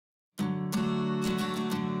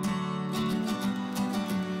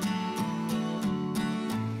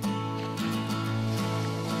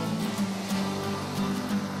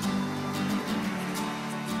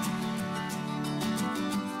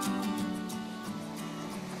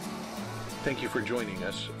Thank you for joining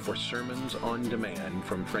us for Sermons on Demand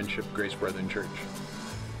from Friendship Grace Brethren Church.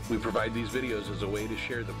 We provide these videos as a way to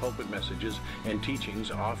share the pulpit messages and teachings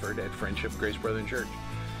offered at Friendship Grace Brethren Church.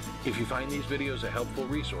 If you find these videos a helpful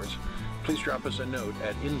resource, please drop us a note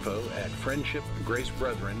at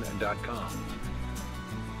info@friendshipgracebrethren.com.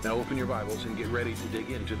 Now open your Bibles and get ready to dig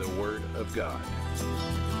into the Word of God.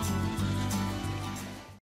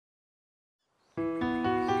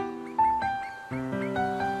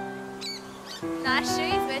 Nice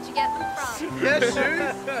shoes, where'd you get them from? Yes,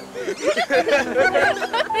 shoes?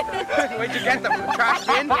 Where'd you get them? From the trash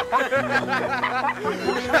bin?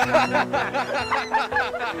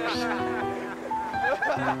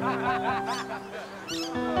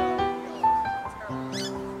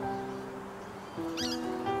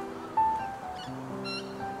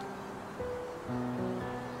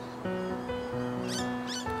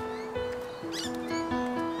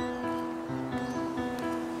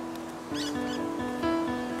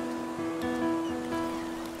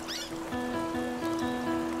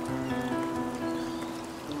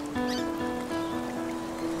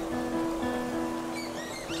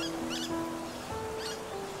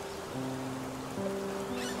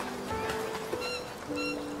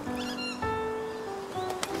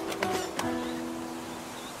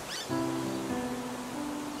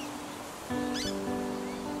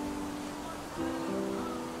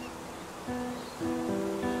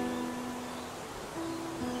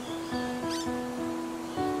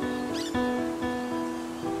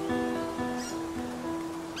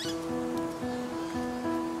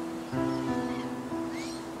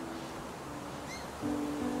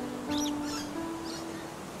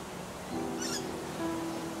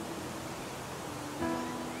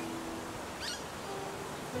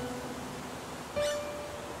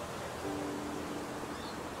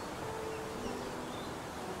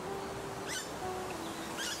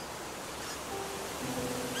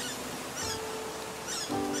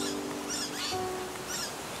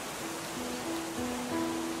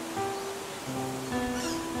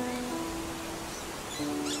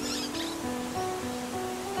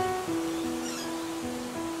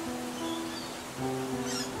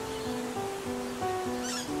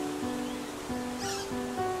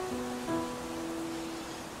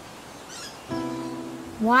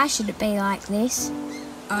 Why should it be like this?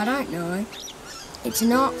 I don't know. It's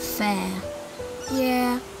not fair.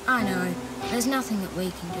 Yeah, I know. There's nothing that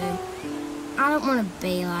we can do. I don't want to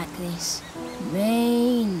be like this.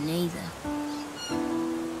 Me neither.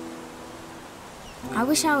 I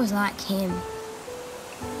wish I was like him.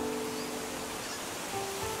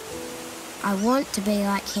 I want to be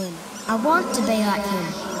like him. I want to be like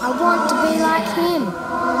him. I want to be like him.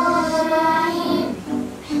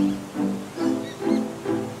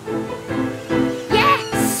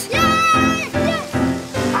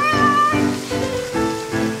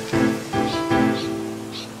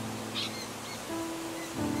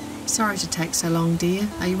 Sorry to take so long, dear.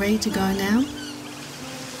 Are you ready to go now?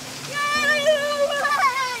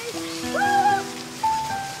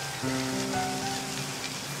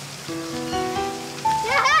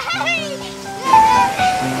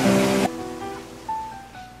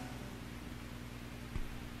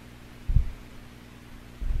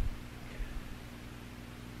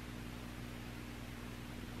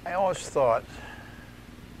 I always thought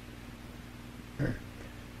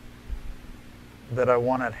that I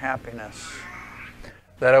wanted happiness,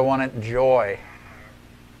 that I wanted joy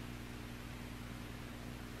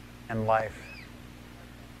in life.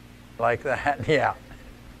 Like that, yeah.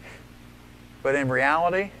 But in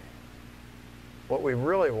reality, what we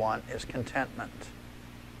really want is contentment.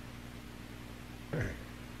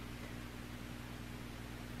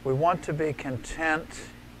 We want to be content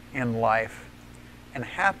in life, and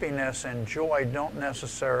happiness and joy don't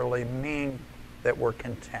necessarily mean that we're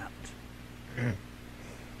content.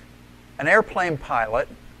 An airplane pilot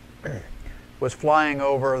was flying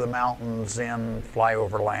over the mountains in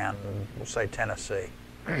flyover land, we'll say Tennessee.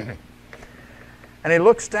 And he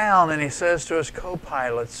looks down and he says to his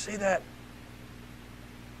co-pilot, see that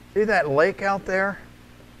lake out there?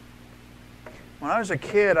 When I was a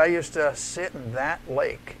kid, I used to sit in that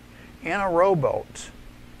lake in a rowboat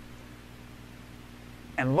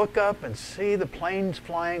and look up and see the planes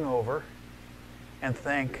flying over and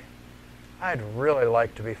think, I'd really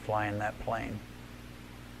like to be flying that plane.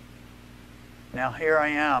 Now here I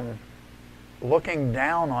am, looking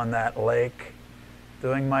down on that lake,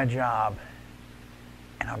 doing my job,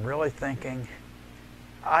 and I'm really thinking,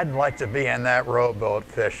 I'd like to be in that rowboat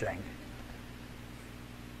fishing.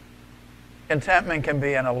 Contentment can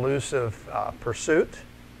be an elusive pursuit.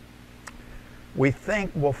 We think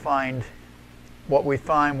we'll find what we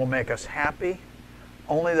find will make us happy,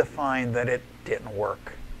 only to find that it didn't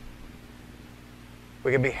work.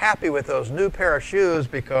 We can be happy with those new pair of shoes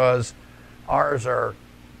because ours are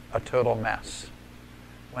a total mess.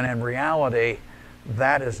 When in reality,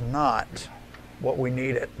 that is not what we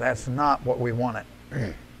needed. That's not what we wanted.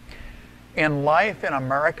 In life in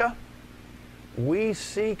America, we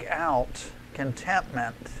seek out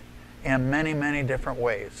contentment in many, many different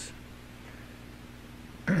ways.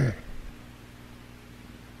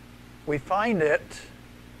 We find it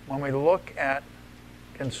when we look at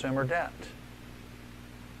consumer debt.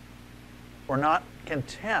 We're not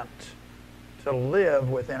content to live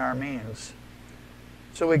within our means.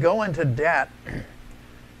 So we go into debt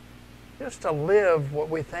just to live what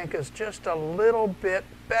we think is just a little bit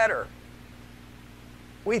better.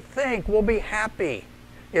 We think we'll be happy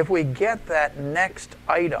if we get that next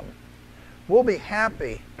item. We'll be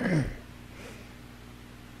happy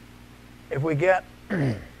if we get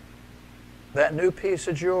that new piece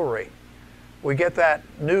of jewelry. We get that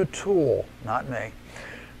new tool, not me.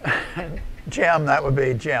 Jim, that would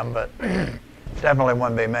be Jim, but definitely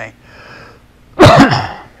wouldn't be me.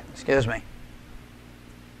 Excuse me.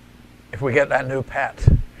 If we get that new pet,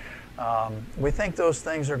 we think those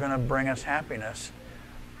things are going to bring us happiness.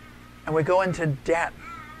 And we go into debt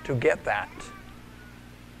to get that.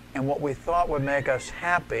 And what we thought would make us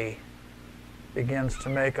happy begins to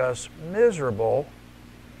make us miserable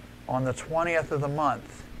on the 20th of the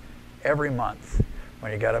month, every month,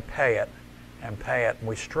 when you got to pay it and pay it. And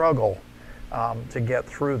we struggle to get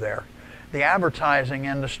through there. The advertising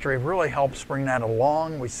industry really helps bring that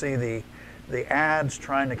along. We see the ads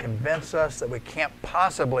trying to convince us that we can't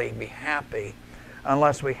possibly be happy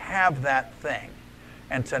unless we have that thing.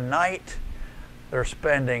 And tonight, they're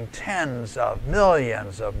spending tens of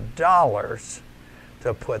millions of dollars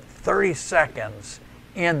to put 30 seconds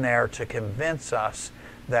in there to convince us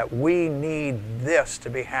that we need this to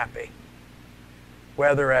be happy.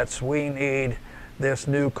 Whether it's we need this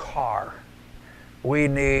new car, we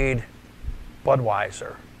need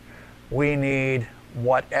Budweiser, we need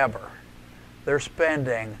whatever. They're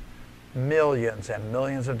spending millions and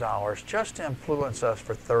millions of dollars just to influence us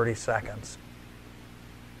for 30 seconds.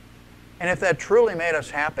 And if that truly made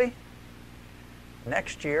us happy,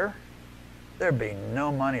 next year, there'd be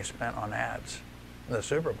no money spent on ads in the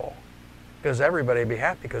Super Bowl because everybody would be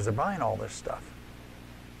happy because they're buying all this stuff.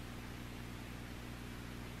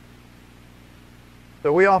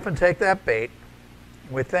 So we often take that bait.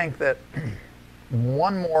 We think that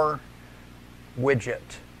one more widget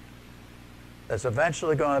that's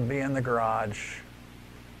eventually going to be in the garage,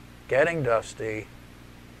 getting dusty,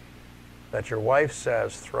 that your wife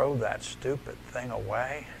says, throw that stupid thing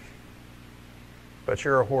away. But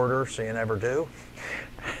you're a hoarder, so you never do.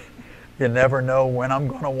 You never know when I'm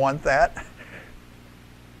going to want that.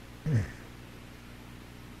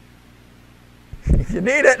 You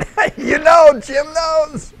need it. You know, Jim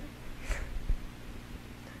knows.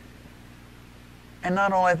 And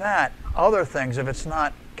not only that, other things, if it's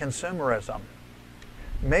not consumerism,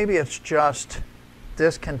 maybe it's just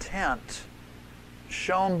discontent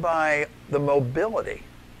shown by the mobility.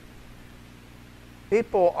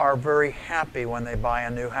 People are very happy when they buy a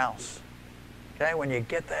new house. Okay, when you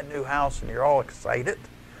get that new house and you're all excited.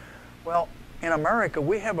 Well, in America,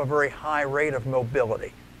 we have a very high rate of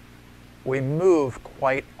mobility. We move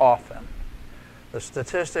quite often. The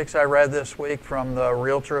statistics I read this week from the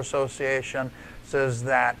Realtor Association says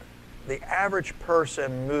that the average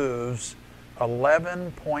person moves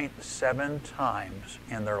 11.7 times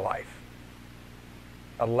in their life.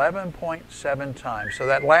 11.7 times. So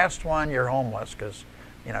that last one, you're homeless because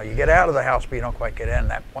you get out of the house, but you don't quite get in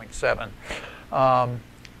that 0.7.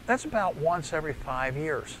 That's about once every 5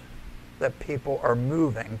 years that people are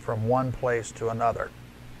moving from one place to another.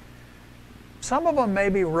 Some of them may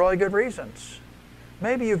be really good reasons.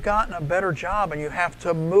 Maybe you've gotten a better job and you have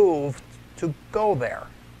to move to go there.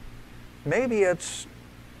 Maybe it's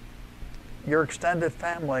your extended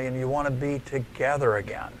family and you want to be together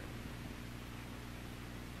again.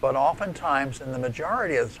 But oftentimes, in the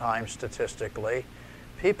majority of the time, statistically,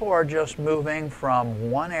 people are just moving from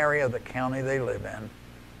one area of the county they live in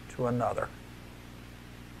to another.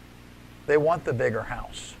 They want the bigger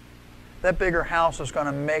house. That bigger house is going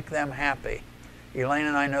to make them happy. Elaine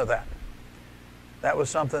and I know that. That was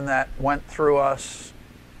something that went through us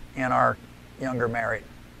in our younger married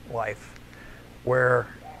life, where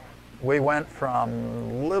we went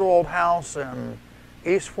from little old house in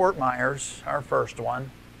East Fort Myers, our first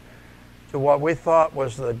one, to what we thought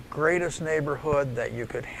was the greatest neighborhood that you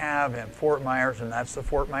could have in Fort Myers, and that's the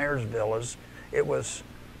Fort Myers Villas. It was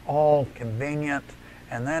all convenient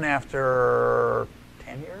And then after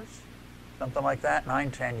 10 years, something like that,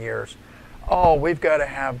 9, 10 years, oh, we've got to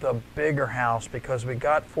have the bigger house because we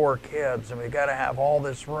got 4 kids and we've got to have all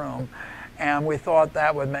this room. And we thought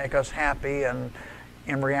that would make us happy, and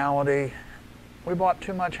in reality, we bought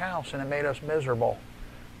too much house and it made us miserable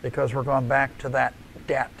because we're going back to that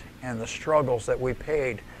debt and the struggles that we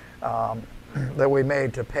paid, that we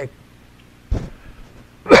made to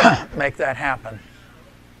make that happen.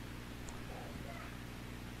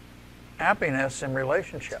 Happiness in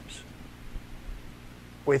relationships.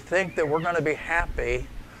 We think that we're going to be happy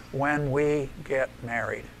when we get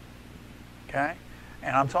married. Okay?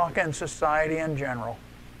 And I'm talking society in general.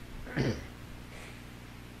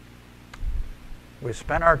 We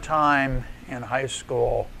spent our time in high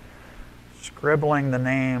school scribbling the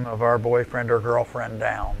name of our boyfriend or girlfriend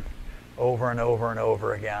down over and over and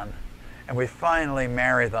over again. And we finally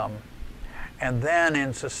marry them. And then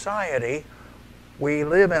in society, we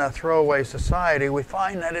live in a throwaway society. We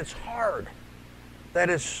find that it's hard, that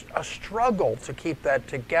it's a struggle to keep that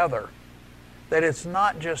together, that it's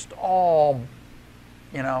not just all,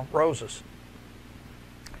 roses.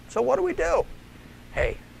 So what do?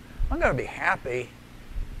 Hey, I'm going to be happy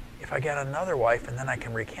if I get another wife and then I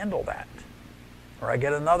can rekindle that. Or I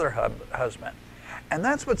get another husband. And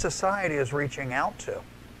that's what society is reaching out to.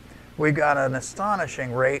 We've got an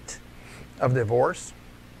astonishing rate of divorce.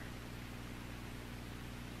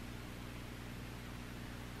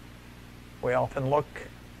 We often look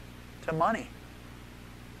to money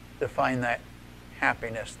to find that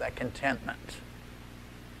happiness, that contentment.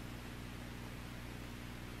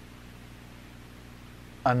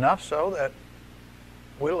 Enough so that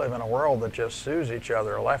we live in a world that just sues each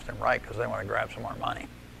other left and right because they want to grab some more money,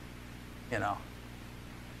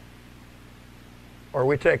 Or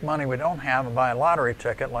we take money we don't have and buy a lottery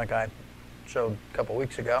ticket like I showed a couple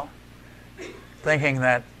weeks ago, thinking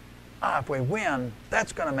that, if we win,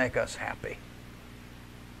 that's going to make us happy.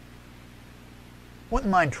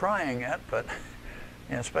 Wouldn't mind trying it, but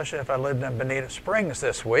especially if I lived in Bonita Springs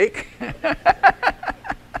this week.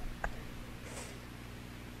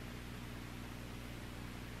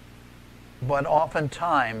 But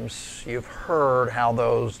oftentimes you've heard how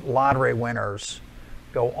those lottery winners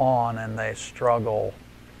go on and they struggle.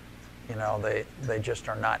 They just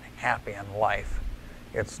are not happy in life.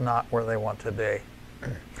 It's not where they want to be.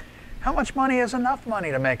 How much money is enough money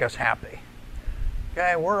to make us happy?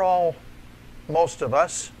 Okay, most of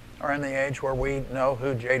us are in the age where we know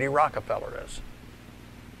who J.D. Rockefeller is.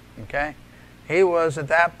 Okay? He was at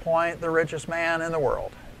that point the richest man in the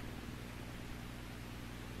world.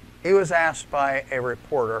 He was asked by a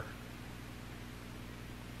reporter,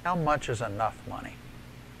 how much is enough money?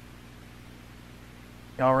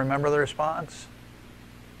 Y'all remember the response?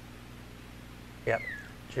 Yep,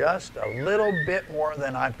 just a little bit more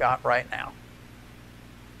than I've got right now.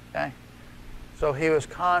 Okay? So he was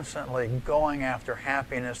constantly going after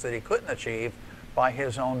happiness that he couldn't achieve by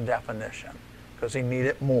his own definition, because he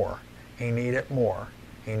needed more. He needed more.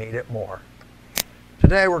 He needed more.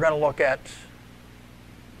 Today we're going to look at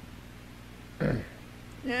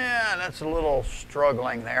yeah, that's a little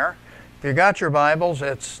struggling there. If you got your Bibles,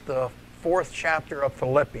 it's the 4th chapter of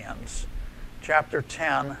Philippians, chapter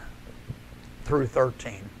 10 through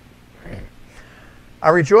 13. I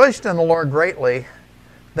rejoiced in the Lord greatly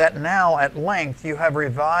that now at length you have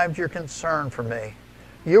revived your concern for me.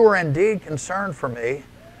 You were indeed concerned for me,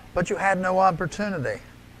 but you had no opportunity.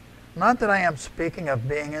 Not that I am speaking of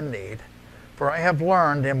being in need, for I have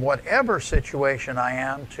learned in whatever situation I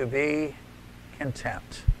am to be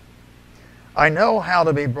content. I know how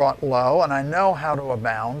to be brought low, and I know how to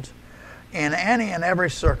abound. In any and every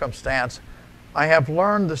circumstance, I have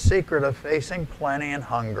learned the secret of facing plenty and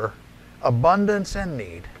hunger, abundance and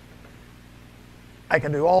need. I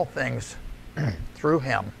can do all things through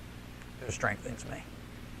Him who strengthens me.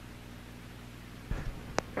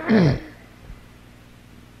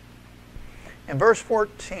 In verse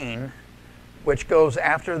 14, which goes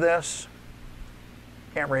after this,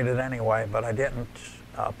 can't read it anyway, but I didn't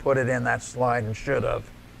put it in that slide and should have.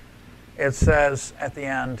 It says at the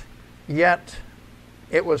end, yet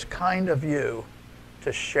it was kind of you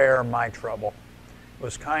to share my trouble. It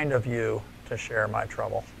was kind of you to share my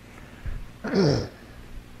trouble.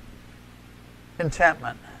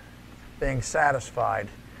 Contentment, being satisfied,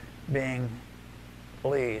 being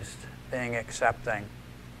pleased, being accepting.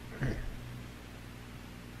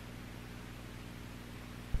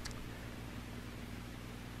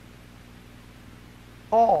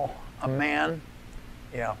 Paul, a man,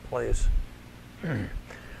 yeah, please.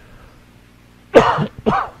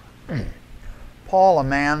 Paul, a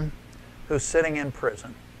man who's sitting in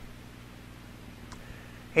prison.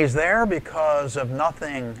 He's there because of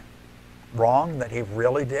nothing wrong that he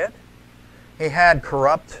really did. He had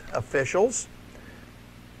corrupt officials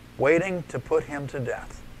waiting to put him to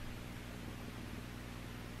death.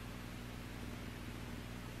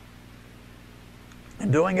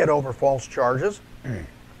 And doing it over false charges.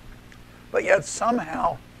 But yet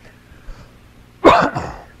somehow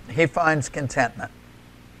he finds contentment.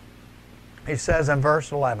 He says in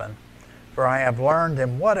verse 11, "For I have learned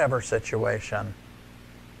in whatever situation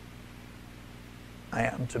I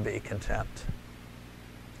am to be content."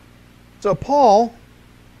 So Paul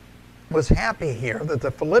was happy here that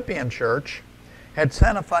the Philippian church had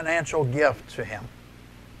sent a financial gift to him.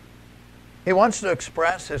 He wants to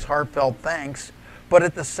express his heartfelt thanks, but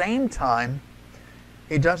at the same time,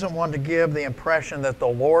 he doesn't want to give the impression that the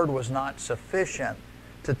Lord was not sufficient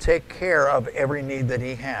to take care of every need that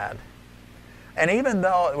he had. And even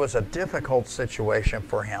though it was a difficult situation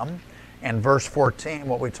for him, in verse 14,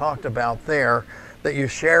 what we talked about there, that you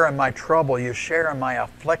share in my trouble, you share in my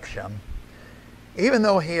affliction, even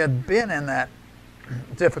though he had been in that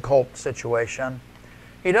difficult situation,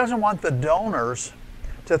 he doesn't want the donors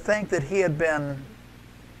to think that he had been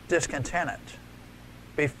discontented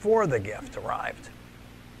before the gift arrived.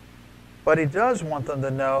 But he does want them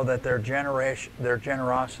to know that their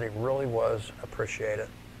generosity really was appreciated.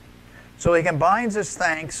 So he combines his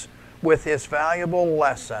thanks with his valuable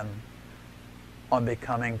lesson on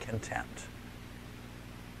becoming content.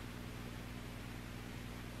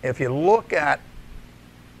 If you look at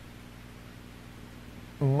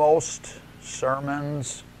most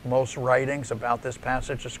sermons, most writings about this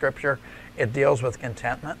passage of Scripture, it deals with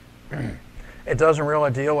contentment. It doesn't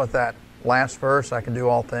really deal with that last verse, I can do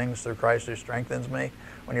all things through Christ who strengthens me.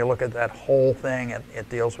 When you look at that whole thing, it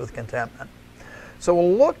deals with contentment. So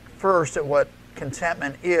we'll look first at what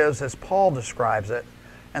contentment is as Paul describes it,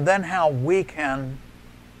 and then how we can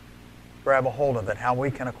grab a hold of it, how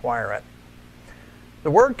we can acquire it.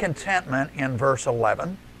 The word contentment in verse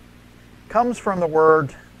 11 comes from the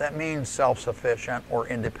word that means self-sufficient or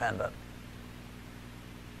independent.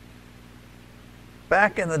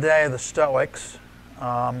 Back in the day of the Stoics,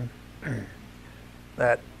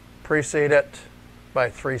 that preceded by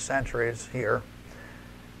 3 centuries here,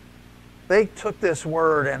 they took this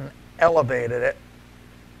word and elevated it,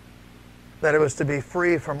 that it was to be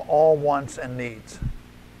free from all wants and needs.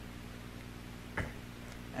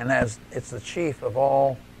 And as it's the chief of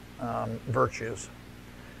all virtues.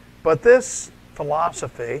 But this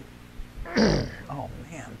philosophy, oh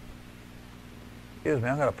man, excuse me,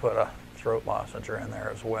 I'm going to put a throat lounger in there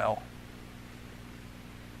as well.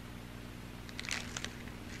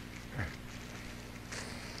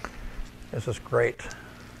 This is great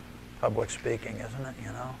public speaking, isn't it,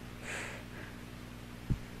 you know?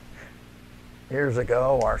 Years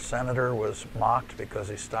ago, our senator was mocked because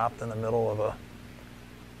he stopped in the middle of a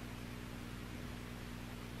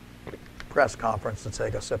press conference to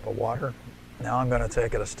take a sip of water. Now I'm going to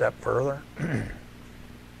take it a step further.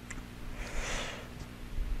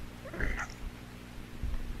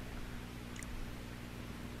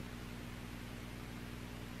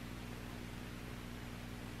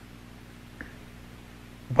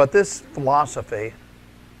 But this philosophy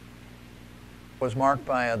was marked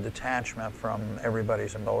by a detachment from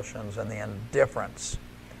everybody's emotions and the indifference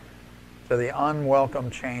to the unwelcome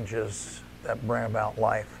changes that bring about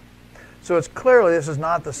life. So it's clearly this is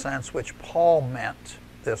not the sense which Paul meant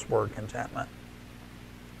this word contentment.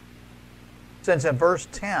 Since in verse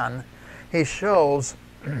 10, he shows,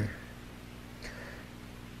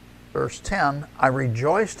 verse 10, I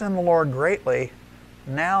rejoiced in the Lord greatly,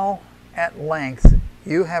 now at length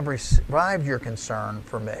you have revived your concern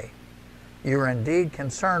for me. You were indeed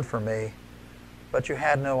concerned for me, but you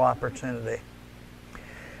had no opportunity.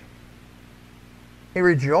 He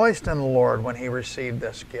rejoiced in the Lord when he received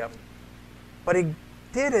this gift. But he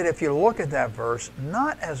did it, if you look at that verse,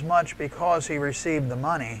 not as much because he received the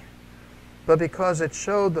money, but because it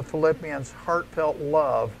showed the Philippians' heartfelt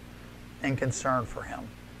love and concern for him.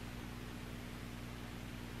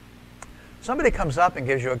 Somebody comes up and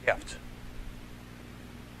gives you a gift.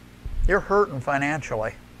 You're hurting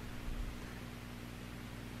financially.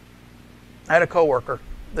 I had a coworker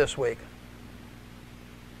this week.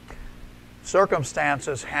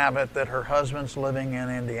 Circumstances have it that her husband's living in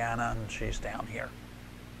Indiana and she's down here.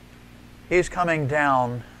 He's coming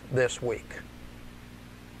down this week.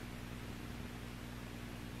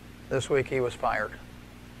 This week he was fired.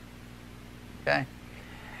 Okay?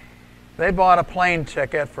 They bought a plane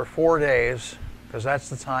ticket for 4 days because that's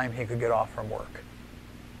the time he could get off from work.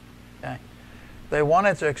 Okay? They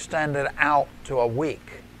wanted to extend it out to a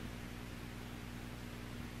week.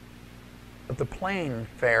 But the plane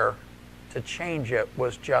fare to change it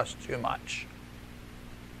was just too much.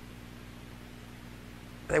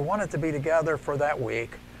 They wanted to be together for that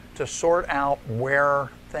week to sort out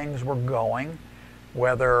where things were going,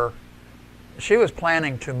 whether she was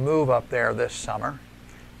planning to move up there this summer,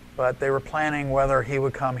 but they were planning whether he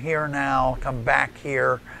would come here now, come back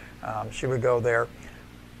here, she would go there.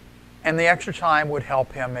 And the extra time would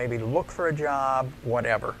help him maybe look for a job,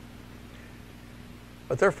 whatever.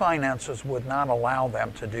 But their finances would not allow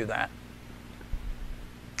them to do that.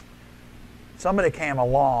 Somebody came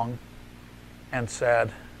along and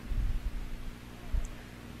said,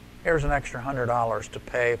 here's an extra $100 to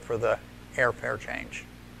pay for the airfare change.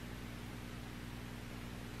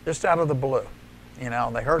 Just out of the blue. You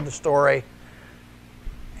know, they heard the story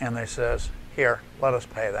and they says, here, let us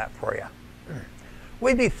pay that for you.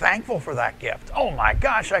 We'd be thankful for that gift. Oh my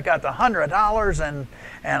gosh, I got the $100 and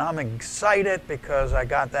I'm excited because I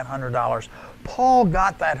got that $100. Paul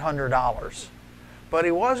got that $100, but he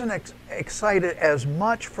wasn't excited as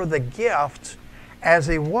much for the gift as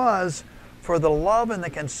he was for the love and the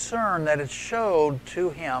concern that it showed to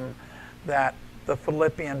him that the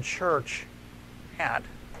Philippian church had.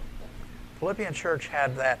 The Philippian church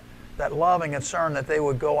had that love and concern that they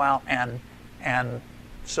would go out and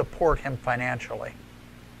support him financially.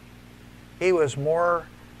 He was more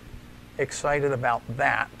excited about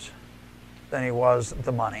that than he was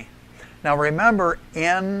the money. Now remember,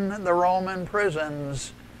 in the Roman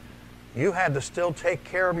prisons, you had to still take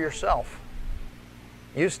care of yourself.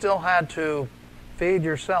 You still had to feed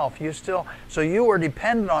yourself. So you were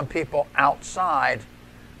dependent on people outside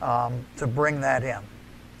to bring that in,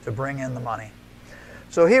 to bring in the money.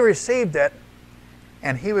 So he received it,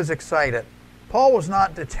 and he was excited. Paul was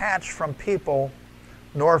not detached from people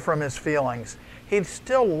nor from his feelings. He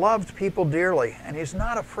still loved people dearly, and he's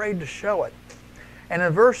not afraid to show it. And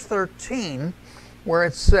in verse 13, where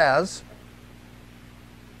it says,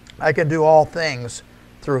 I can do all things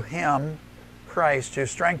through him, Christ, who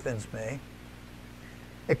strengthens me,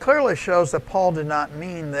 it clearly shows that Paul did not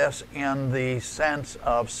mean this in the sense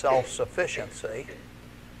of self-sufficiency,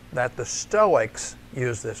 that the Stoics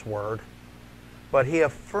use this word, but he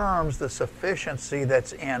affirms the sufficiency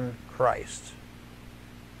that's in Christ.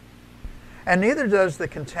 And neither does the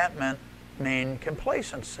contentment mean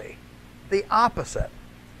complacency. The opposite.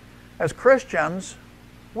 As Christians,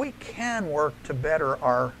 we can work to better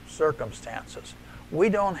our circumstances. We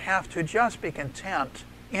don't have to just be content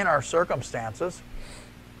in our circumstances.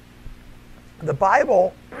 The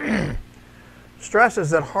Bible stresses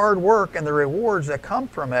that hard work and the rewards that come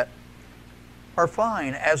from it are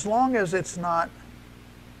fine as long as it's not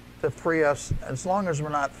to free us, as long as we're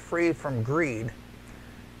not free from greed.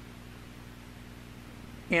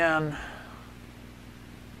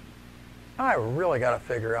 I really got to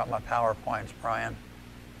figure out my PowerPoints, Brian.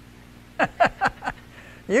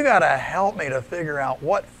 You got to help me to figure out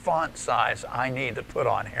what font size I need to put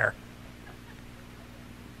on here.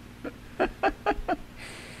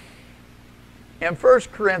 In 1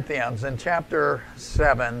 Corinthians, in chapter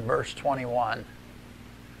 7, verse 21,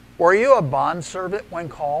 were you a bondservant when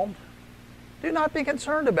called? Do not be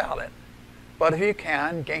concerned about it. But if you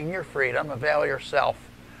can, gain your freedom, avail yourself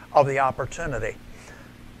of the opportunity.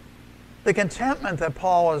 The contentment that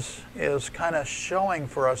Paul is kind of showing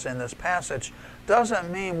for us in this passage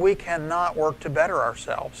doesn't mean we cannot work to better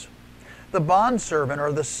ourselves. The bondservant,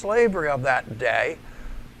 or the slavery of that day,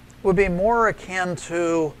 would be more akin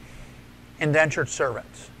to indentured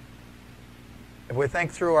servants. If we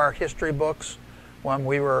think through our history books, when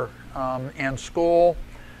we were in school,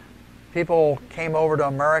 people came over to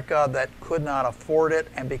America that could not afford it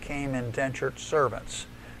and became indentured servants.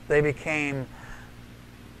 They became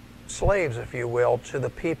slaves, if you will, to the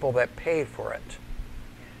people that paid for it.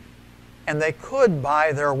 And they could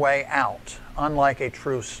buy their way out, unlike a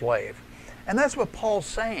true slave. And that's what Paul's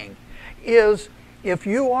saying, is if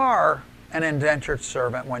you are an indentured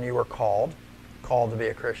servant when you were called to be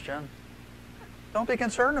a Christian, don't be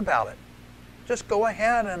concerned about it. Just go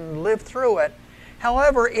ahead and live through it.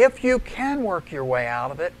 However, if you can work your way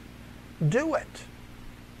out of it, do it.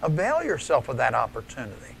 Avail yourself of that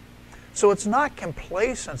opportunity. So it's not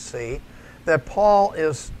complacency that Paul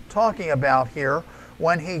is talking about here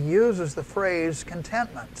when he uses the phrase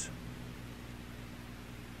contentment.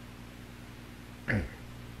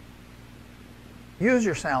 Use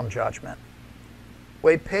your sound judgment.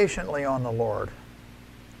 Wait patiently on the Lord.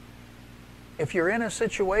 If you're in a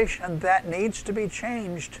situation that needs to be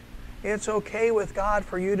changed, it's okay with God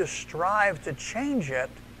for you to strive to change it,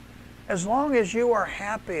 as long as you are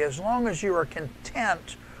happy, as long as you are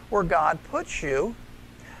content where God puts you.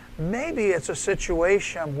 Maybe it's a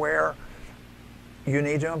situation where you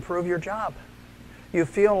need to improve your job. You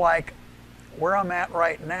feel like where I'm at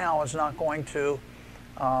right now is not going to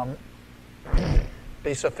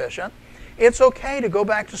be sufficient. It's okay to go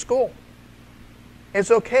back to school.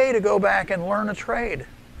 It's okay to go back and learn a trade.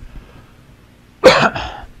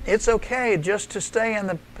 It's okay just to stay in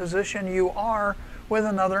the position you are with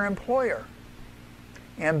another employer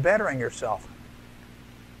and bettering yourself.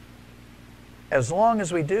 As long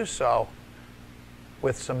as we do so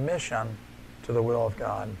with submission to the will of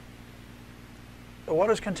God. So what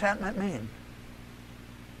does contentment mean?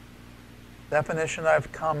 Definition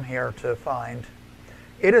I've come here to find.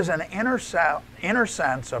 It is an inner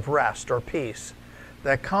sense of rest or peace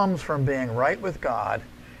that comes from being right with God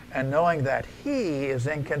and knowing that He is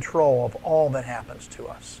in control of all that happens to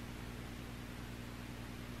us.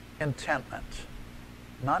 Contentment.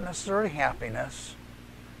 Not necessarily happiness,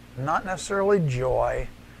 not necessarily joy,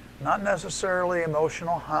 not necessarily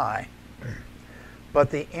emotional high,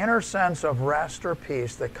 but the inner sense of rest or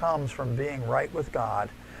peace that comes from being right with God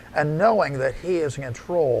and knowing that He is in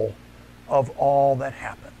control of all that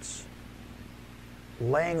happens.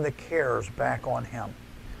 Laying the cares back on Him.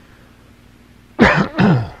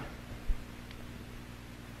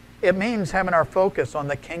 It means having our focus on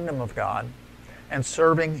the kingdom of God and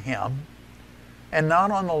serving Him, and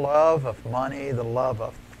not on the love of money, the love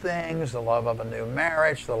of things, the love of a new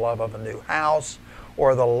marriage, the love of a new house,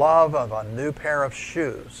 or the love of a new pair of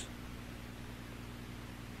shoes.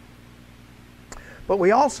 But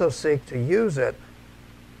we also seek to use it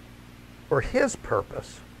for His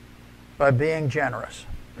purpose by being generous.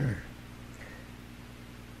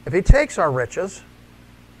 If He takes our riches,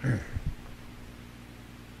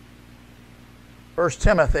 1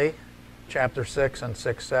 Timothy chapter 6 and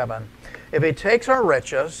 6-7, if He takes our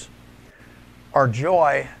riches, our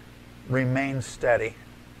joy remains steady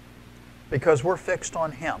because we're fixed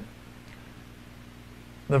on Him.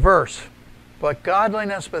 The verse, but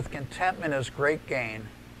godliness with contentment is great gain,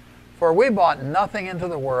 for we bought nothing into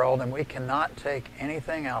the world and we cannot take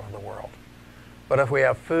anything out of the world. But if we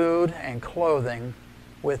have food and clothing,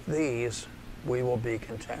 with these we will be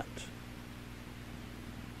content.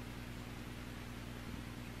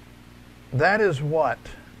 That is what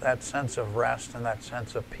that sense of rest and that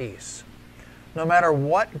sense of peace. No matter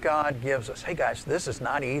what God gives us. Hey guys, this is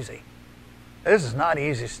not easy. This is not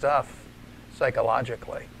easy stuff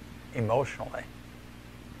psychologically, emotionally.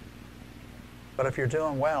 But if you're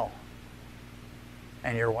doing well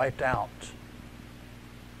and you're wiped out,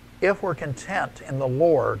 if we're content in the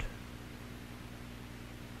Lord,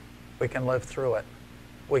 we can live through it.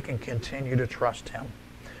 We can continue to trust Him.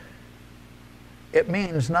 It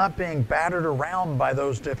means not being battered around by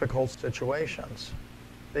those difficult situations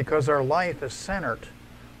because our life is centered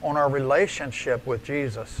on our relationship with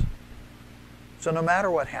Jesus. So no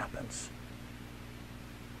matter what happens,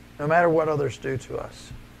 no matter what others do to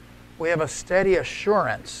us, we have a steady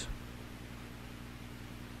assurance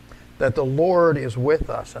that the Lord is with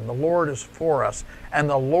us and the Lord is for us and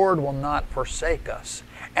the Lord will not forsake us.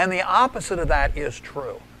 And the opposite of that is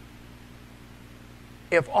true.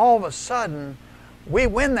 If all of a sudden we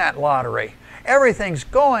win that lottery, everything's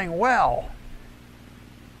going well,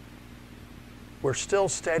 we're still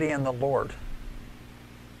steady in the Lord.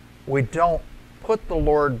 We don't put the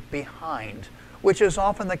Lord behind, which is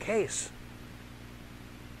often the case.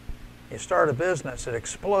 You start a business, it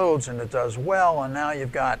explodes and it does well, and now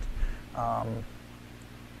you've got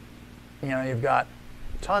you've got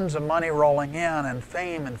tons of money rolling in and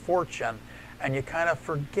fame and fortune, and you kind of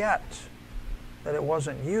forget that it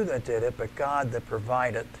wasn't you that did it, but God that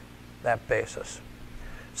provided that basis.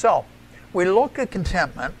 So, we look at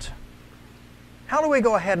contentment. How do we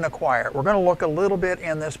go ahead and acquire it? We're going to look a little bit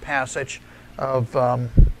in this passage of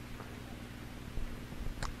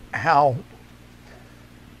how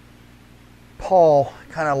Paul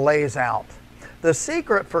kind of lays out. The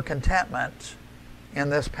secret for contentment in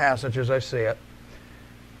this passage, as I see it,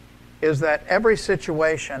 is that every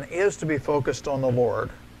situation is to be focused on the Lord.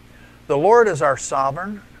 The Lord is our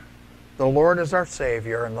sovereign, the Lord is our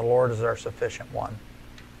Savior, and the Lord is our sufficient one.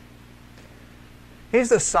 He's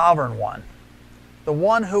the sovereign one, the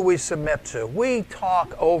one who we submit to. We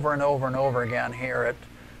talk over and over and over again here at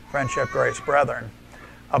Friendship Grace Brethren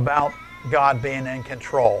about God being in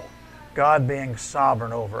control, God being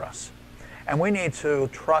sovereign over us. And we need to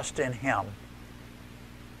trust in Him.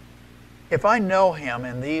 If I know Him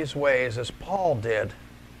in these ways as Paul did,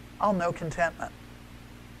 I'll know contentment.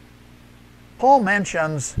 Paul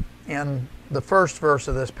mentions in the first verse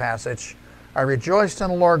of this passage, I rejoiced in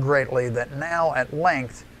the Lord greatly that now at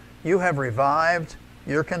length you have revived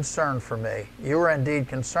your concern for me. You were indeed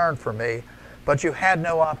concerned for me, but you had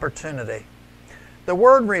no opportunity. The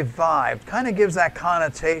word revived kind of gives that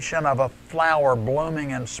connotation of a flower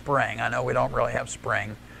blooming in spring. I know we don't really have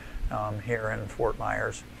spring here in Fort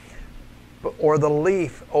Myers. Or the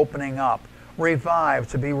leaf opening up. Revived,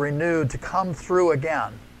 to be renewed, to come through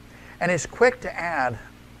again. And he's quick to add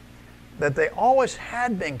that they always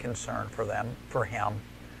had been concerned for him,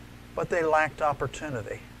 but they lacked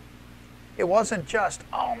opportunity. It wasn't just,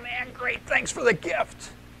 oh man, great, thanks for the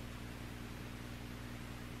gift.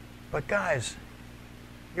 But guys,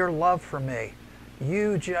 your love for me,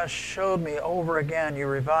 you just showed me over again, you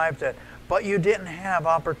revived it, but you didn't have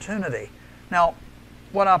opportunity. Now,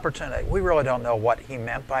 what opportunity? We really don't know what he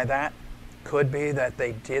meant by that. Could be that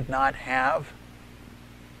they did not have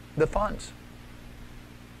the funds.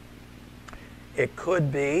 It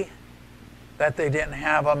could be that they didn't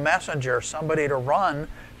have a messenger, somebody to run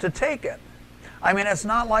to take it. I mean, it's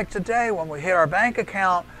not like today when we hit our bank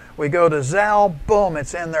account, we go to Zelle, boom,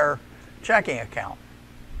 it's in their checking account.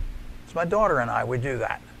 It's my daughter and I, we do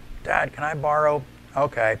that. Dad, can I borrow?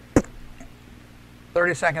 Okay.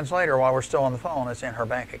 30 seconds later, while we're still on the phone, it's in her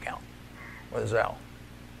bank account with Zelle.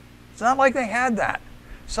 It's not like they had that.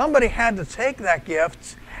 Somebody had to take that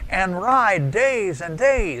gift and ride days and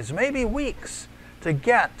days, maybe weeks, to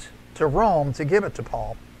get to Rome to give it to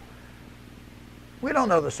Paul. We don't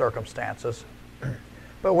know the circumstances,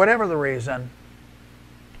 but whatever the reason,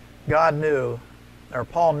 God knew, or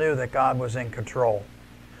Paul knew that God was in control,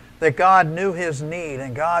 that God knew his need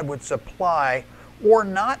and God would supply or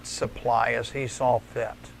not supply as he saw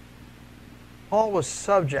fit. Paul was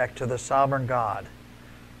subject to the sovereign God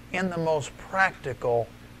in the most practical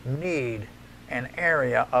need and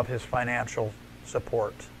area of his financial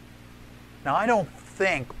support. Now, I don't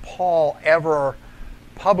think Paul ever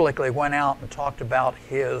publicly went out and talked about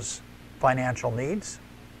his financial needs.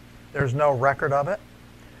 There's no record of it.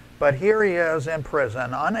 But here he is in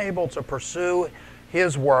prison, unable to pursue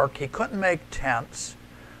his work. He couldn't make tents.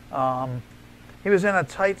 He was in a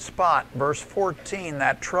tight spot. Verse 14,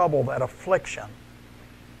 that trouble, that affliction,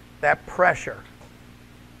 that pressure.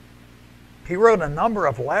 He wrote a number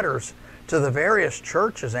of letters to the various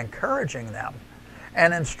churches encouraging them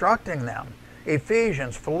and instructing them.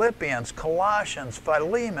 Ephesians, Philippians, Colossians,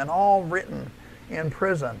 Philemon, all written in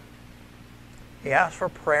prison. He asked for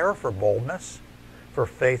prayer, for boldness, for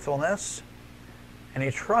faithfulness, and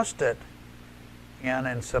he trusted in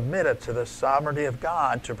and submitted to the sovereignty of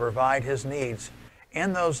God to provide his needs.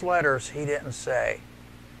 In those letters, he didn't say,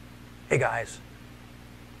 hey guys,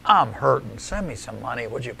 I'm hurting, send me some money,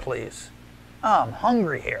 would you please? I'm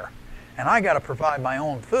hungry here, and I got to provide my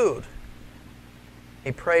own food.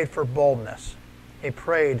 He prayed for boldness. He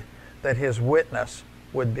prayed that his witness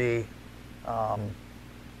would be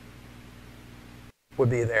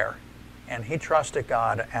there. And he trusted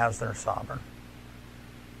God as their sovereign.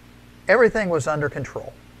 Everything was under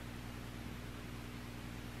control.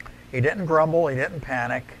 He didn't grumble, he didn't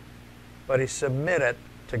panic, but he submitted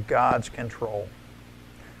to God's control.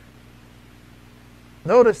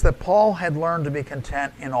 Notice that Paul had learned to be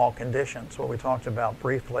content in all conditions, what we talked about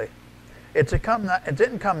briefly. It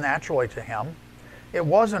didn't come naturally to him. It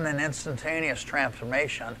wasn't an instantaneous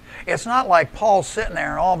transformation. It's not like Paul's sitting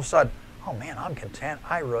there and all of a sudden, oh man, I'm content.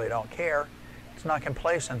 I really don't care. It's not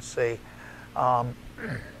complacency. But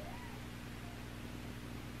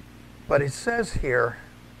it says here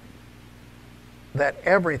that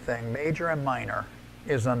everything, major and minor,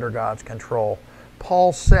 is under God's control.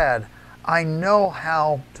 Paul said, I know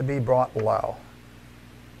how to be brought low.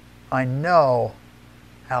 I know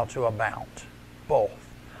how to abound. Both.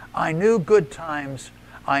 I knew good times.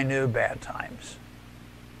 I knew bad times.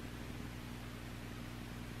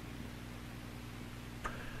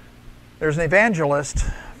 There's an evangelist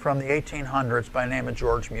from the 1800s by the name of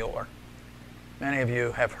George Mueller. Many of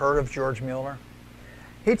you have heard of George Mueller.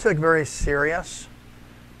 He took very serious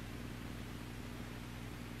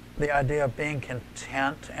the idea of being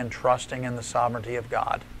content and trusting in the sovereignty of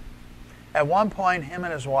God. At one point, him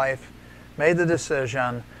and his wife made the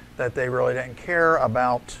decision that they really didn't care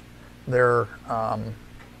about their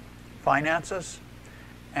finances,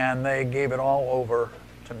 and they gave it all over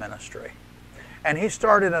to ministry. And he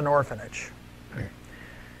started an orphanage.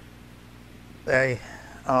 They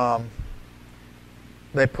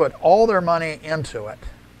put all their money into it,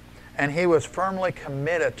 and he was firmly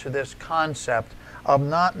committed to this concept of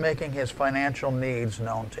not making his financial needs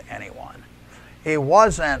known to anyone. He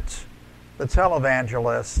wasn't the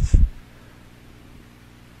televangelist,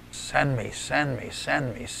 send me, send me,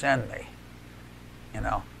 send me, send me. You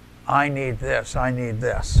know, I need this, I need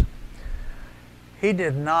this. He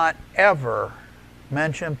did not ever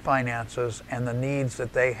mention finances and the needs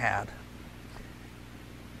that they had.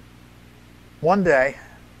 One day,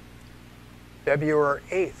 February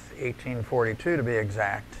 8th, 1842 to be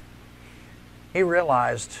exact, he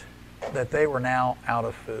realized that they were now out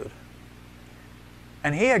of food.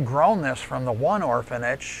 And he had grown this from the one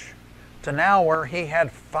orphanage to now where he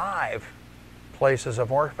had 5 places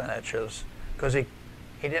of orphanages because he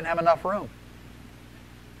didn't have enough room.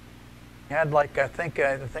 He had like, I think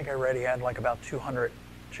I read he had like about 200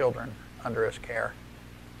 children under his care.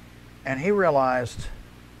 And he realized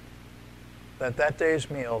that that day's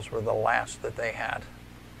meals were the last that they had.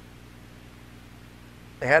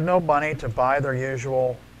 They had no money to buy their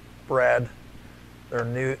usual bread,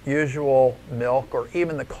 their usual milk, or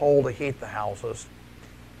even the coal to heat the houses.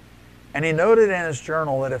 And he noted in his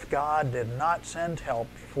journal that if God did not send help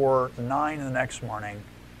before 9 the next morning,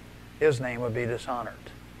 his name would be dishonored.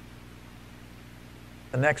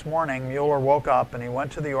 The next morning, Mueller woke up and he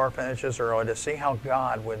went to the orphanages early to see how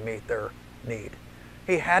God would meet their need.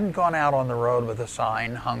 He hadn't gone out on the road with a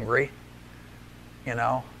sign, hungry,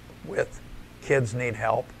 with kids need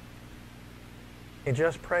help. He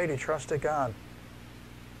just prayed, he trusted God.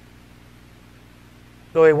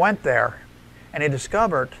 So he went there and he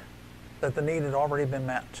discovered that the need had already been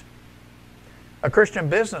met. A Christian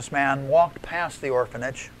businessman walked past the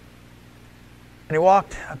orphanage and he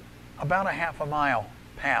walked about a half a mile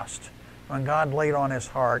past when God laid on his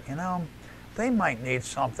heart, they might need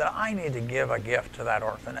something. I need to give a gift to that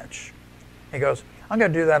orphanage. He goes, I'm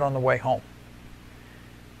going to do that on the way home.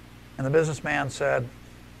 And the businessman said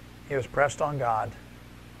he was pressed on God,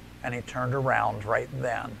 and he turned around right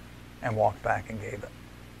then and walked back and gave it.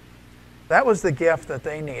 That was the gift that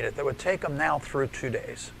they needed that would take them now through 2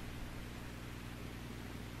 days.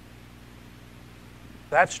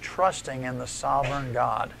 That's trusting in the sovereign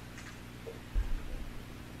God.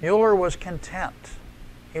 Mueller was content.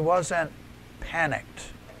 He wasn't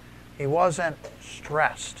panicked. He wasn't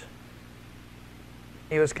stressed.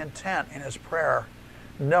 He was content in his prayer,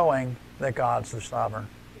 knowing that God's the sovereign.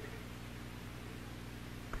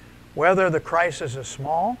 Whether the crisis is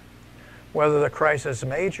small, whether the crisis is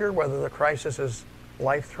major, whether the crisis is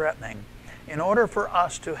life-threatening, in order for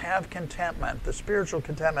us to have contentment, the spiritual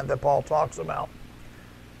contentment that Paul talks about,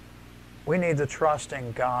 we need to trust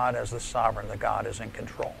in God as the sovereign, that God is in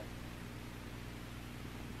control.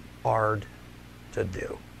 Hard to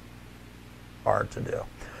do. Hard to do.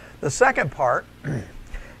 The second part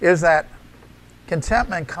is that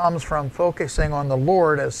contentment comes from focusing on the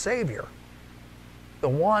Lord as Savior, the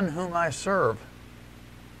one whom I serve.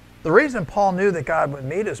 The reason Paul knew that God would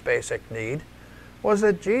meet his basic need was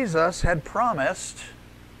that Jesus had promised,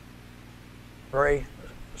 very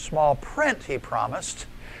small print he promised,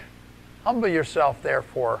 humble yourself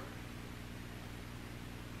therefore.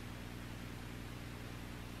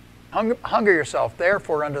 Hunger yourself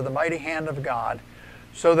therefore under the mighty hand of God,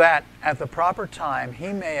 so that at the proper time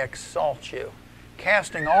he may exalt you,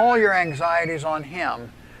 casting all your anxieties on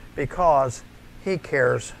him because he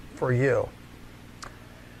cares for you.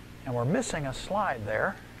 And we're missing a slide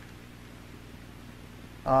there.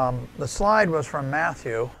 The slide was from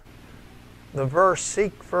Matthew. The verse,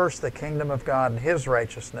 seek first the kingdom of God and his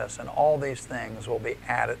righteousness, and all these things will be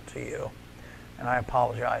added to you. And I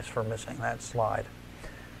apologize for missing that slide.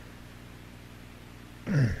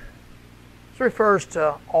 This refers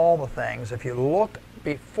to all the things. If you look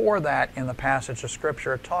before that in the passage of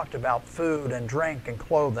Scripture, it talked about food and drink and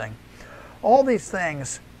clothing. All these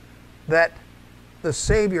things that the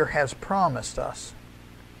Savior has promised us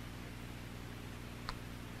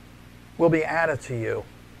will be added to you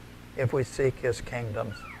if we seek his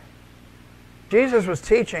kingdom. Jesus was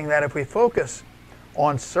teaching that if we focus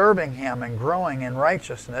on serving him and growing in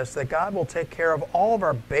righteousness, that God will take care of all of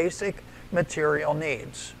our basic material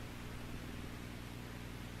needs.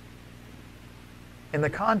 In the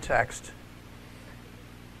context,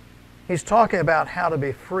 he's talking about how to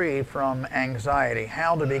be free from anxiety,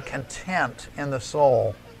 how to be content in the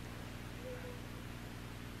soul.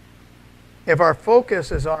 If our focus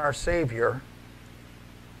is on our Savior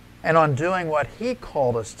and on doing what he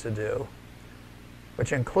called us to do,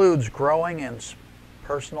 which includes growing in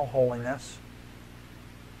personal holiness,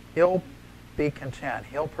 he'll be content.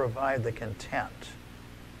 He'll provide the content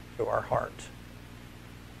to our heart.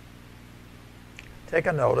 Take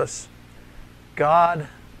a notice. God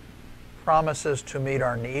promises to meet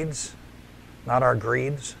our needs, not our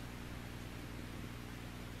greeds.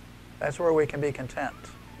 That's where we can be content.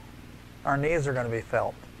 Our needs are going to be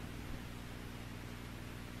felt,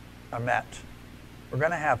 are met. We're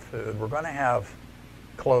going to have food. We're going to have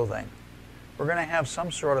clothing. We're going to have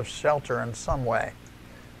some sort of shelter in some way.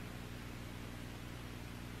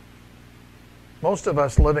 Most of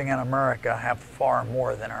us living in America have far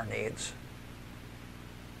more than our needs.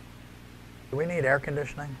 Do we need air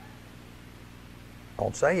conditioning?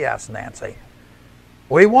 Don't say yes, Nancy.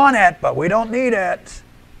 We want it, but we don't need it.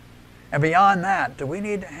 And beyond that, do we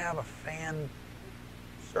need to have a fan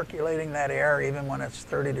circulating that air even when it's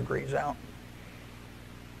 30 degrees out?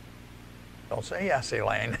 Don't say yes,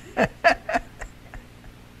 Elaine.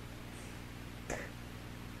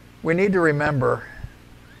 We need to remember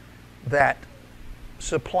that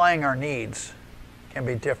supplying our needs can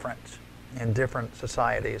be different in different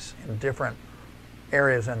societies, in different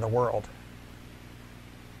areas in the world.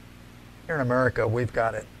 Here in America, we've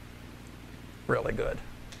got it really good.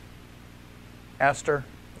 Esther,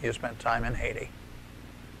 you spent time in Haiti.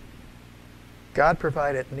 God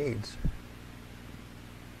provided needs.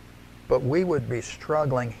 But we would be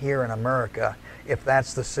struggling here in America if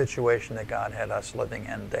that's the situation that God had us living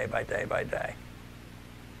in day by day by day.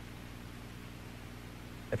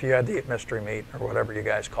 If you had to eat mystery meat or whatever you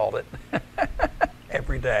guys called it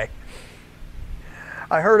every day.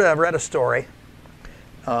 I read a story,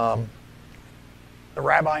 The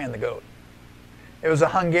Rabbi and the Goat. It was a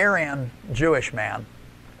Hungarian Jewish man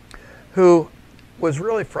who was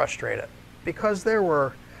really frustrated because there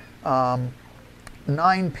were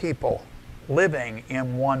 9 people living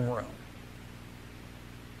in one room.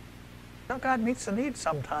 Now, God meets the needs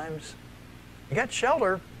sometimes. You got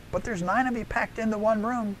shelter, but there's 9 of you packed into one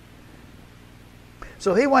room.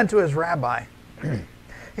 So he went to his rabbi.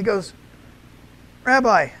 He goes,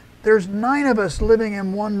 Rabbi, there's 9 of us living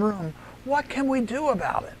in one room. What can we do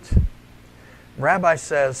about it? Rabbi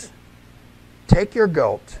says, take your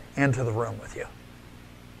goat into the room with you.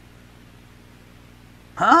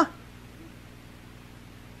 Huh?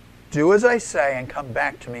 Do as I say and come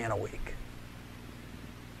back to me in a week.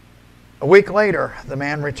 A week later, the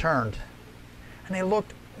man returned, and he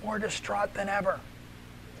looked more distraught than ever.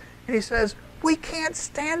 And he says, we can't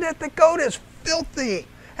stand it. The goat is filthy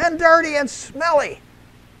and dirty and smelly.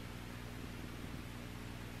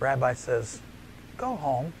 Rabbi says, go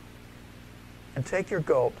home and take your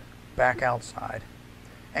goat back outside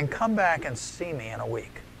and come back and see me in a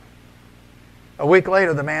week. A week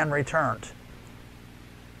later, the man returned.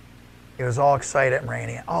 He was all excited and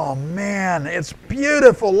rainy. Oh man, it's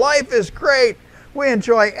beautiful. Life is great. We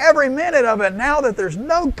enjoy every minute of it now that there's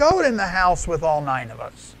no goat in the house with all 9 of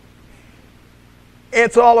us.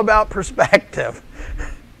 It's all about perspective.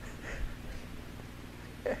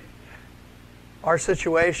 Our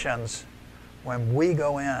situations, when we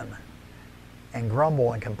go in and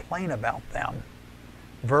grumble and complain about them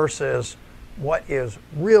versus what is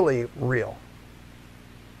really real.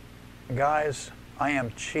 Guys, I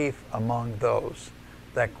am chief among those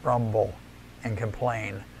that grumble and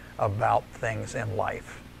complain about things in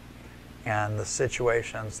life and the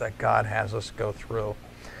situations that God has us go through.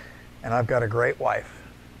 And I've got a great wife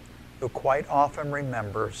who quite often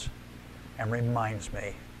remembers and reminds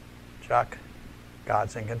me, Chuck,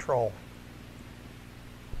 God's in control.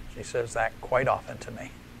 She says that quite often to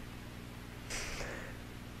me.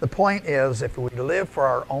 The point is, if we live for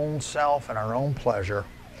our own self and our own pleasure,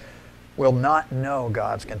 we'll not know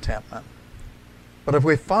God's contentment. But if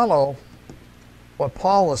we follow what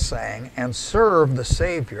Paul is saying and serve the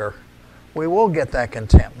Savior, we will get that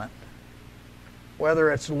contentment.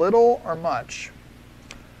 Whether it's little or much,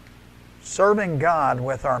 serving God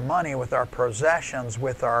with our money, with our possessions,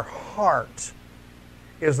 with our heart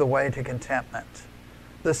is the way to contentment.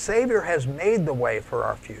 The Savior has made the way for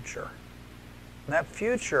our future. And that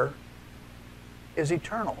future is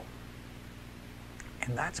eternal.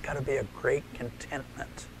 And that's got to be a great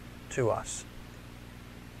contentment to us.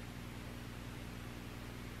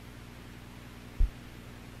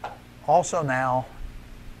 Also now,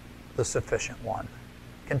 the sufficient one.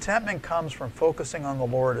 Contentment comes from focusing on the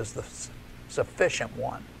Lord as the sufficient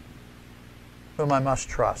one, whom I must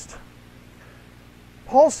trust.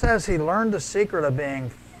 Paul says he learned the secret of being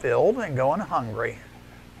filled and going hungry,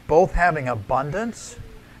 both having abundance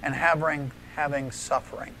and having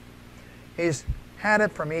suffering. He's had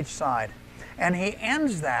it from each side. And he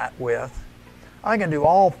ends that with, I can do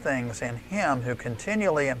all things in him who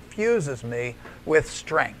continually infuses me with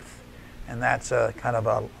strength. And that's a kind of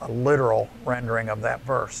a literal rendering of that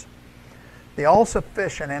verse. The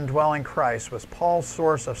all-sufficient indwelling Christ was Paul's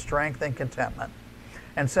source of strength and contentment.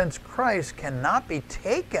 And since Christ cannot be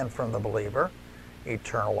taken from the believer,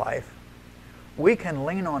 eternal life, we can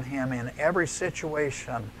lean on him in every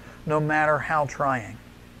situation, no matter how trying.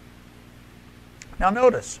 Now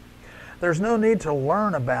notice, there's no need to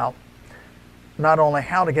learn about not only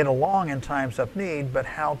how to get along in times of need, but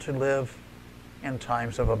how to live in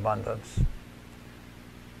times of abundance.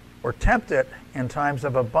 We're tempted in times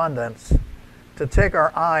of abundance to take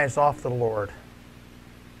our eyes off the Lord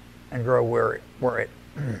and grow worried.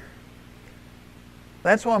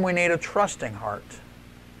 That's when we need a trusting heart.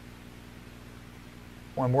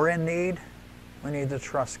 When we're in need, we need to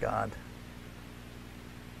trust God.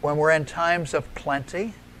 When we're in times of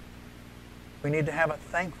plenty, we need to have a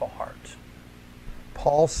thankful heart.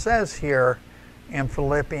 Paul says here in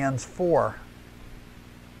Philippians 4,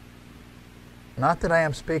 not that I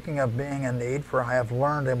am speaking of being in need, for I have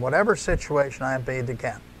learned in whatever situation I am made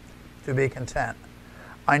to be content.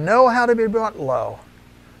 I know how to be brought low.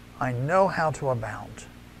 I know how to abound.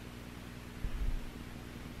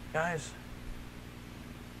 Guys,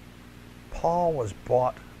 Paul was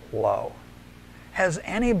brought low. Has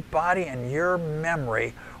anybody in your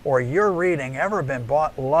memory or your reading ever been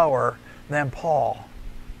brought lower than Paul?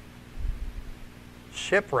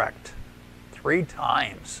 Shipwrecked 3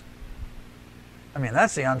 times. I mean,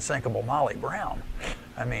 that's the unsinkable Molly Brown.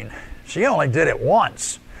 I mean, she only did it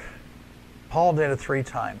once. Paul did it 3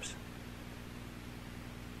 times.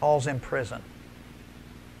 Paul's in prison,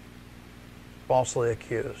 falsely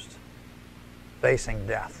accused, facing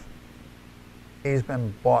death. He's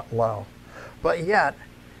been brought low. But yet,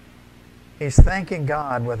 he's thanking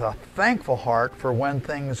God with a thankful heart for when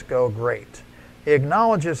things go great. He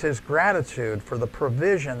acknowledges his gratitude for the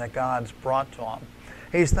provision that God's brought to him.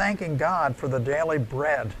 He's thanking God for the daily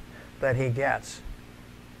bread that he gets.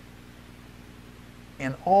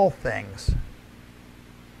 In all things,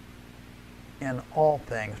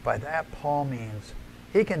 by that Paul means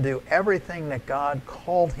he can do everything that God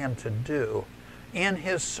called him to do in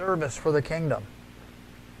his service for the kingdom.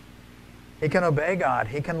 He can obey God.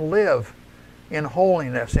 He can live in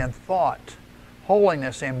holiness in thought,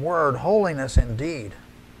 holiness in word, holiness in deed.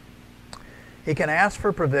 He can ask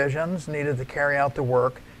for provisions needed to carry out the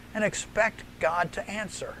work and expect God to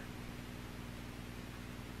answer.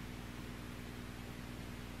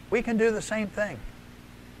 We can do the same thing.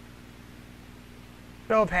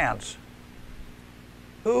 Show of hands.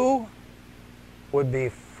 Who would be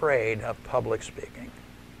afraid of public speaking?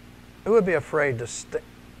 Who would be afraid to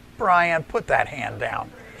Brian, put that hand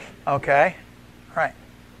down. Okay? All right.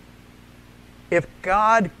 If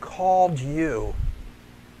God called you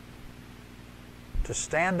to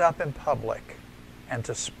stand up in public and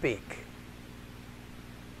to speak,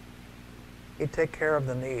 he'd take care of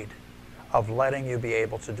the need of letting you be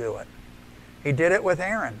able to do it. He did it with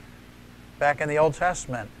Aaron back in the Old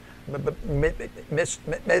Testament. Mr.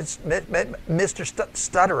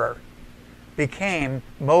 Stutterer became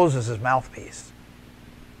Moses' mouthpiece.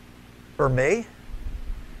 For me,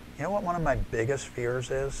 you know what one of my biggest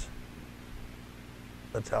fears is?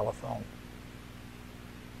 The telephone.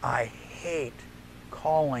 I hate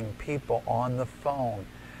calling people on the phone,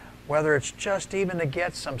 whether it's just even to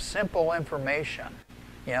get some simple information.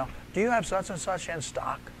 You know, do you have such and such in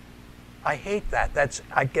stock? I hate that.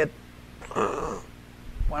 I get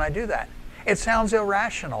when I do that. It sounds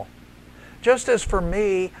irrational. Just as for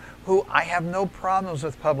me, who I have no problems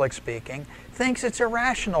with public speaking, thinks it's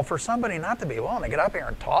irrational for somebody not to be willing to get up here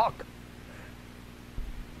and talk.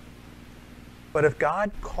 But if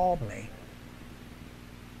God called me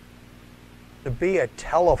to be a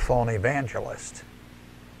telephone evangelist,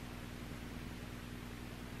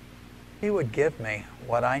 he would give me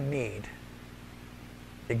what I need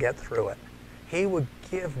to get through it. He would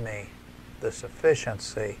give me the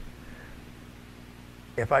sufficiency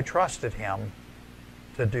if I trusted him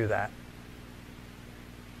to do that.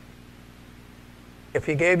 If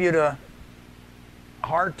he gave you the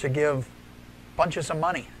heart to give bunches of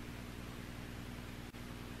money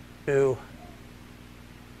to,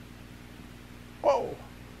 whoa,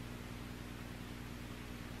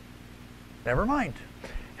 never mind.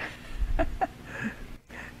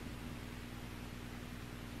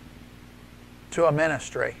 To a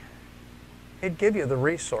ministry, he'd give you the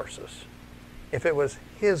resources if it was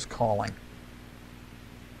his calling.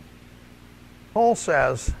 Paul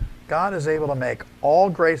says, God is able to make all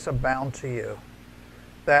grace abound to you,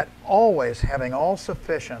 that always having all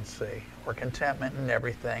sufficiency or contentment in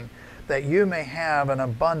everything, that you may have an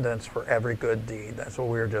abundance for every good deed. That's what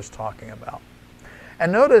we were just talking about.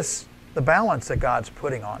 And notice the balance that God's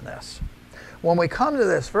putting on this. When we come to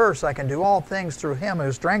this verse, I can do all things through him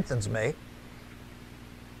who strengthens me,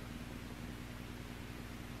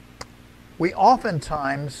 we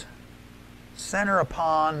oftentimes center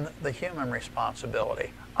upon the human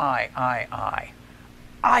responsibility. I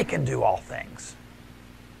can do all things.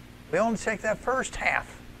 We only take that first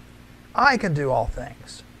half. I can do all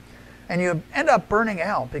things. And you end up burning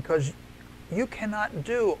out because you cannot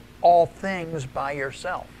do all things by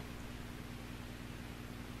yourself.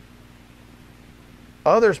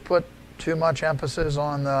 Others put too much emphasis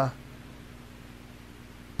on the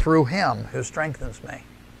through Him who strengthens me.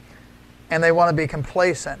 And they want to be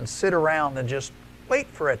complacent and sit around and just wait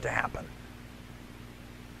for it to happen.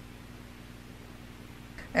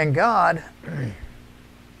 And God,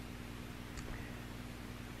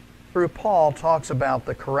 through Paul, talks about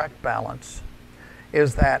the correct balance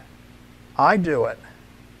is that I do it,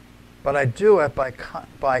 but I do it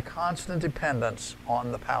by constant dependence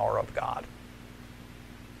on the power of God.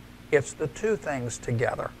 It's the two things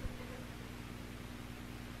together.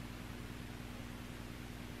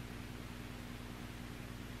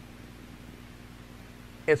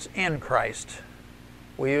 It's in Christ.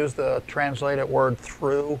 We use the translated word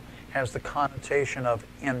through, has the connotation of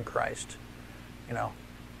in Christ. You know,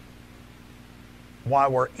 why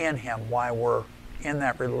we're in Him, why we're in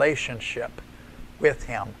that relationship with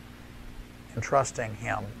Him and trusting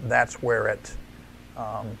Him. That's where it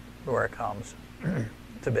comes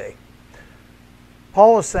to be.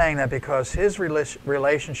 Paul is saying that because his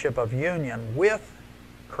relationship of union with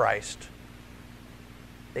Christ,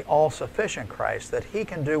 the all-sufficient Christ, that he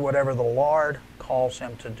can do whatever the Lord calls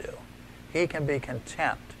him to do. He can be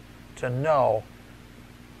content to know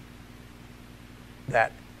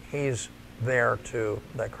that He's there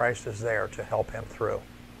that Christ is there to help him through.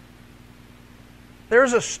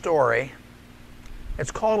 There's a story.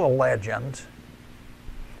 It's called a legend.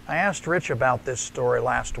 I asked Rich about this story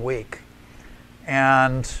last week,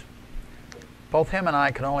 and both him and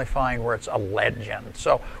I could only find where it's a legend.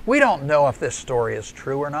 So we don't know if this story is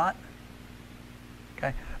true or not.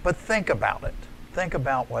 Okay? But think about it. Think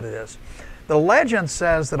about what it is. The legend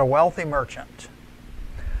says that a wealthy merchant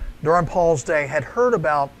during Paul's day had heard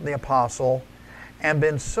about the apostle and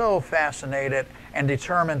been so fascinated and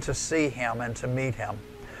determined to see him and to meet him.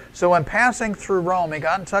 So when passing through Rome, he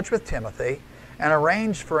got in touch with Timothy and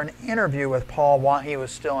arranged for an interview with Paul while he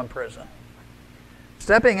was still in prison.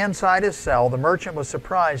 Stepping inside his cell, the merchant was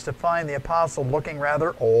surprised to find the apostle looking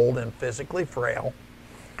rather old and physically frail.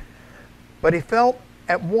 But he felt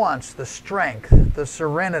at once the strength, the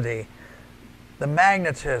serenity, the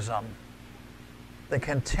magnetism, the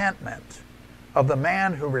contentment of the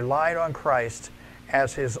man who relied on Christ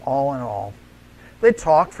as his all in all. They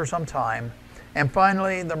talked for some time, and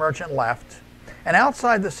finally the merchant left. And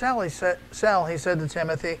outside the cell, he said to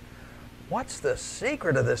Timothy, "What's the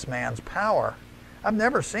secret of this man's power? I've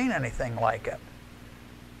never seen anything like it."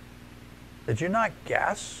 "Did you not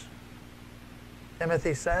guess?"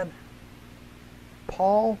 Timothy said.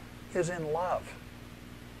 "Paul is in love."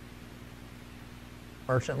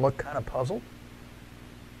 Merchant looked kind of puzzled.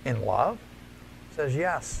 "In love?" He says,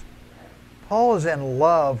 "Yes. Paul is in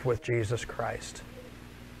love with Jesus Christ."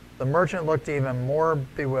 The merchant looked even more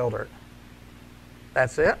bewildered.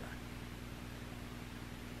 "That's it?"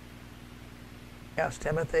 "Yes,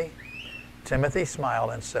 Timothy." Timothy smiled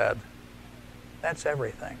and said, "That's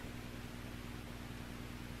everything."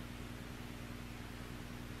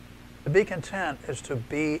 To be content is to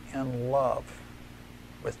be in love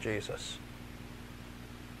with Jesus.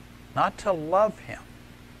 Not to love Him,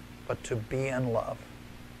 but to be in love.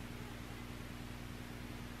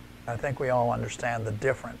 I think we all understand the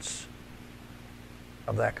difference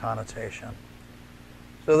of that connotation.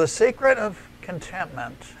 So the secret of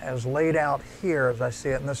contentment, as laid out here, as I see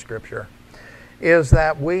it in the Scripture, is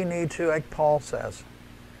that we need to, like Paul says,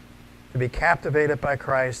 to be captivated by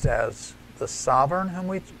Christ as the sovereign whom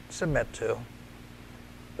we submit to,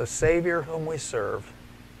 the Savior whom we serve,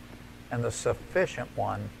 and the sufficient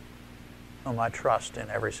one whom I trust in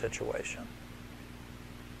every situation.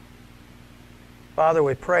 Father,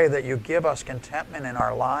 we pray that you give us contentment in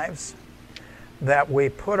our lives, that we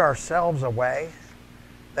put ourselves away,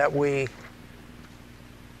 that we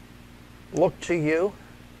look to you,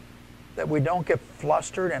 that we don't get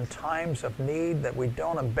flustered in times of need, that we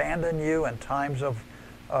don't abandon you in times of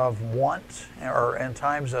want or in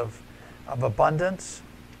times of abundance.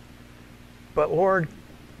 But Lord,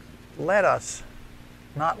 let us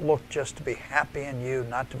not look just to be happy in you,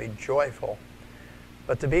 not to be joyful,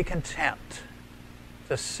 but to be content,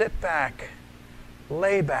 to sit back,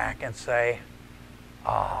 lay back and say,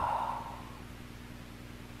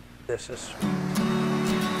 this is...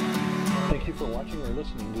 Thank you for watching or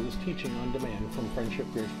listening to this teaching on demand from Friendship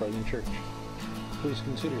Grace Brethren Church. Please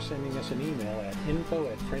consider sending us an email at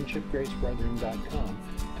info@friendshipgracebrethren.com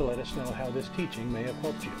to let us know how this teaching may have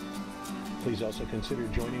helped you. Please also consider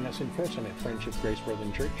joining us in person at Friendship Grace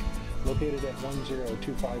Brethren Church, located at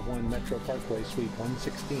 10251 Metro Parkway, Suite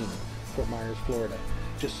 116, Fort Myers, Florida,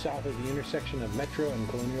 just south of the intersection of Metro and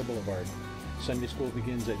Colonial Boulevard. Sunday school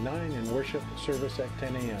begins at 9 and worship service at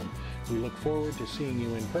 10 a.m. We look forward to seeing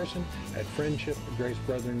you in person at Friendship Grace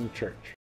Brethren Church.